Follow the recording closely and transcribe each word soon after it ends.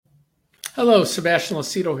Hello, Sebastian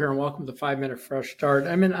Lacido here, and welcome to 5 Minute Fresh Start.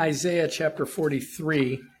 I'm in Isaiah chapter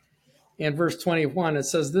 43 and verse 21. It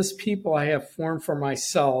says, "This people I have formed for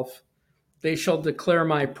myself, they shall declare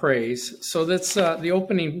my praise." So that's the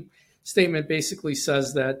opening statement. Basically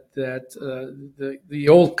says that the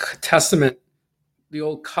Old Testament, the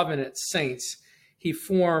Old Covenant saints, he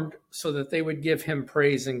formed so that they would give him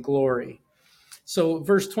praise and glory. So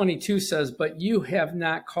verse 22 says, "But you have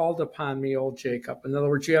not called upon me, O Jacob." In other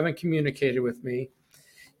words, you haven't communicated with me.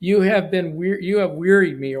 You have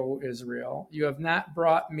wearied me, O Israel. You have not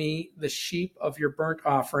brought me the sheep of your burnt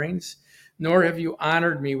offerings, nor have you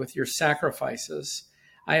honored me with your sacrifices.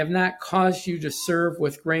 I have not caused you to serve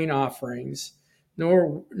with grain offerings,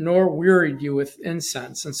 nor wearied you with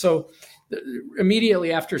incense. And so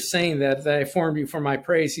immediately after saying that I formed you for my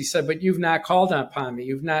praise, he said, "But you've not called upon me.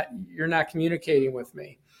 You're not communicating with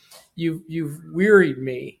me. You've wearied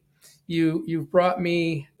me. You've brought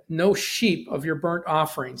me no sheep of your burnt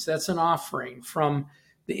offerings." That's an offering from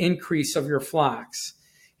the increase of your flocks.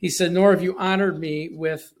 He said, "Nor have you honored me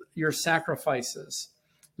with your sacrifices.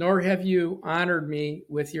 Nor have you honored me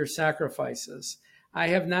with your sacrifices. I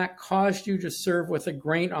have not caused you to serve with a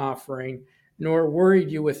grain offering, nor worried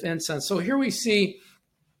you with incense." So here we see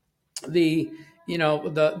the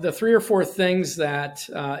three or four things that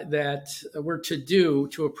we're to do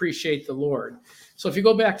to appreciate the Lord. So if you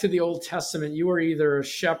go back to the Old Testament, you were either a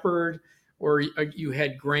shepherd, or you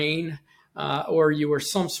had grain, or you were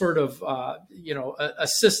some sort of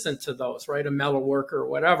assistant to those, right? A metal worker or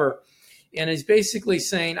whatever. And he's basically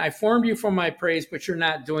saying, "I formed you for my praise, but you're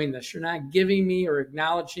not doing this. You're not giving me or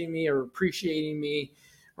acknowledging me or appreciating me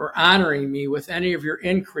or honoring me with any of your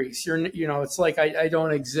increase. It's like I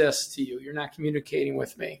don't exist to you. You're not communicating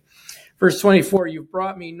with me." Verse 24, "You've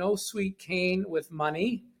brought me no sweet cane with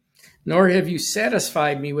money, nor have you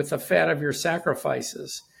satisfied me with the fat of your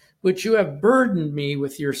sacrifices, but you have burdened me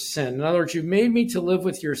with your sin." In other words, you've made me to live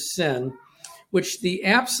with your sin, which the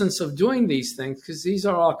absence of doing these things, because these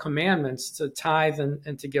are all commandments to tithe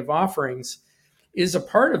and to give offerings, is a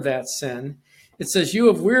part of that sin. It says, "You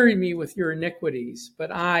have wearied me with your iniquities, but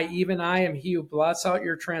I, even I, am he who blots out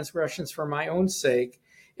your transgressions for my own sake,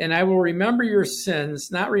 and I will remember your sins,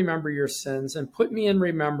 not remember your sins, and put me in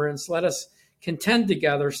remembrance. Let us contend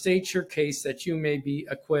together, state your case that you may be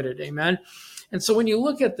acquitted." Amen. And so when you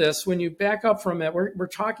look at this, when you back up from it, we're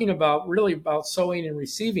talking about really about sowing and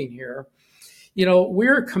receiving here.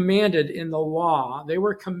 We're commanded in the law, they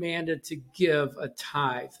were commanded to give a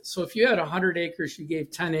tithe. So if you had 100 acres, you gave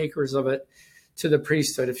 10 acres of it to the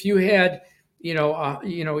priesthood. If you had, you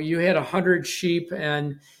had 100 sheep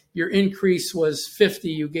and your increase was 50,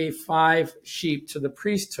 you gave 5 sheep to the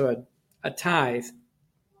priesthood, a tithe.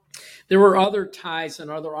 There were other tithes and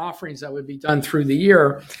other offerings that would be done through the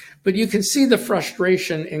year, but you can see the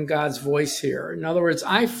frustration in God's voice here. In other words,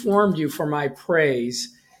 I formed you for my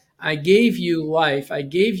praise. I gave you life. I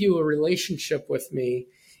gave you a relationship with me.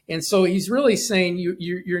 And so he's really saying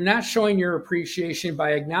you're not showing your appreciation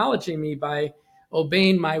by acknowledging me, by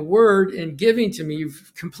obeying my word and giving to me.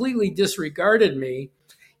 You've completely disregarded me,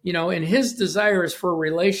 and his desire is for a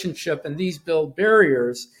relationship, and these build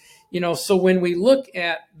barriers. So when we look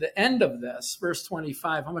at the end of this, verse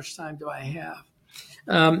 25, how much time do I have?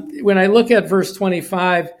 When I look at verse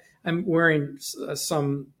 25, I'm wearing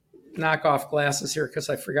some knockoff glasses here because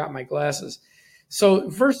I forgot my glasses. So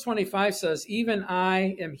verse 25 says, "Even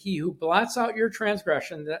I am he who blots out your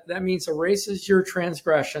transgression." That means erases your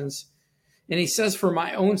transgressions. And he says, "For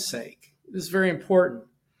my own sake." This is very important.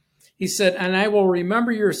 He said, "And I will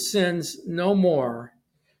remember your sins no more.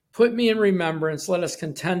 Put me in remembrance. Let us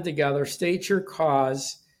contend together. State your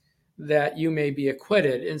cause that you may be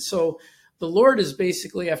acquitted." And so the Lord is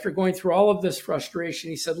basically, after going through all of this frustration,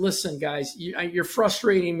 he said, "Listen, guys, you're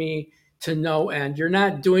frustrating me to no end. You're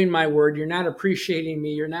not doing my word. You're not appreciating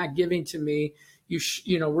me. You're not giving to me. You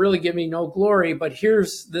really give me no glory. But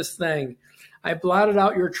here's this thing. I blotted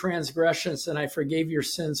out your transgressions and I forgave your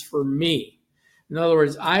sins for me." In other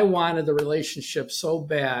words, I wanted the relationship so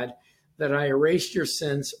bad that I erased your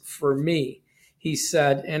sins for me, he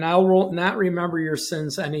said, "and I will not remember your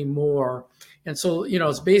sins anymore." And so,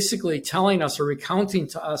 it's basically telling us or recounting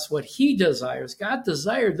to us what he desires. God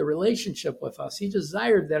desired the relationship with us. He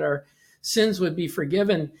desired that our sins would be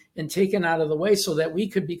forgiven and taken out of the way so that we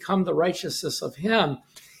could become the righteousness of him.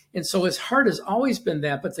 And so his heart has always been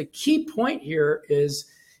that. But the key point here is,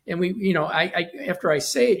 and after I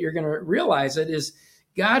say it, you're going to realize it, is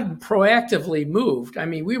God proactively moved. I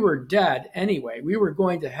mean, we were dead anyway. We were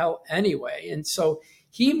going to hell anyway. And so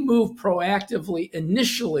he moved proactively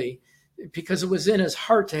initially because it was in his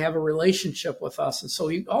heart to have a relationship with us. And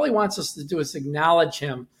so all he wants us to do is acknowledge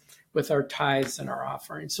him with our tithes and our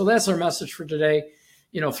offerings. So that's our message for today.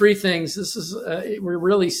 Three things. This is we're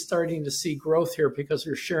really starting to see growth here because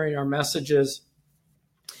we're sharing our messages.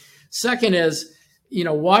 Second is,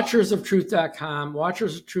 watchersoftruth.com,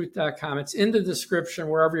 watchersoftruth.com. It's in the description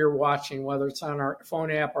wherever you're watching, whether it's on our phone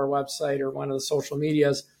app, our website, or one of the social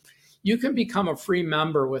medias. You can become a free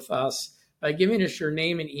member with us by giving us your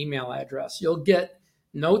name and email address. You'll get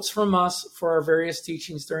notes from us for our various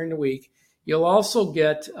teachings during the week. You'll also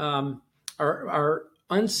get our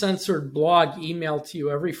uncensored blog emailed to you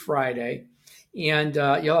every Friday. And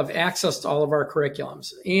you'll have access to all of our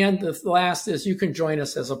curriculums. And the last is you can join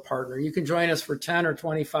us as a partner. You can join us for $10 or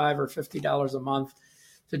 $25 or $50 a month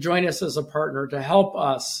to join us as a partner to help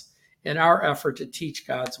us in our effort to teach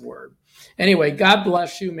God's word. Anyway, God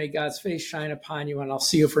bless you. May God's face shine upon you. And I'll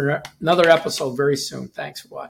see you for another episode very soon. Thanks for watching.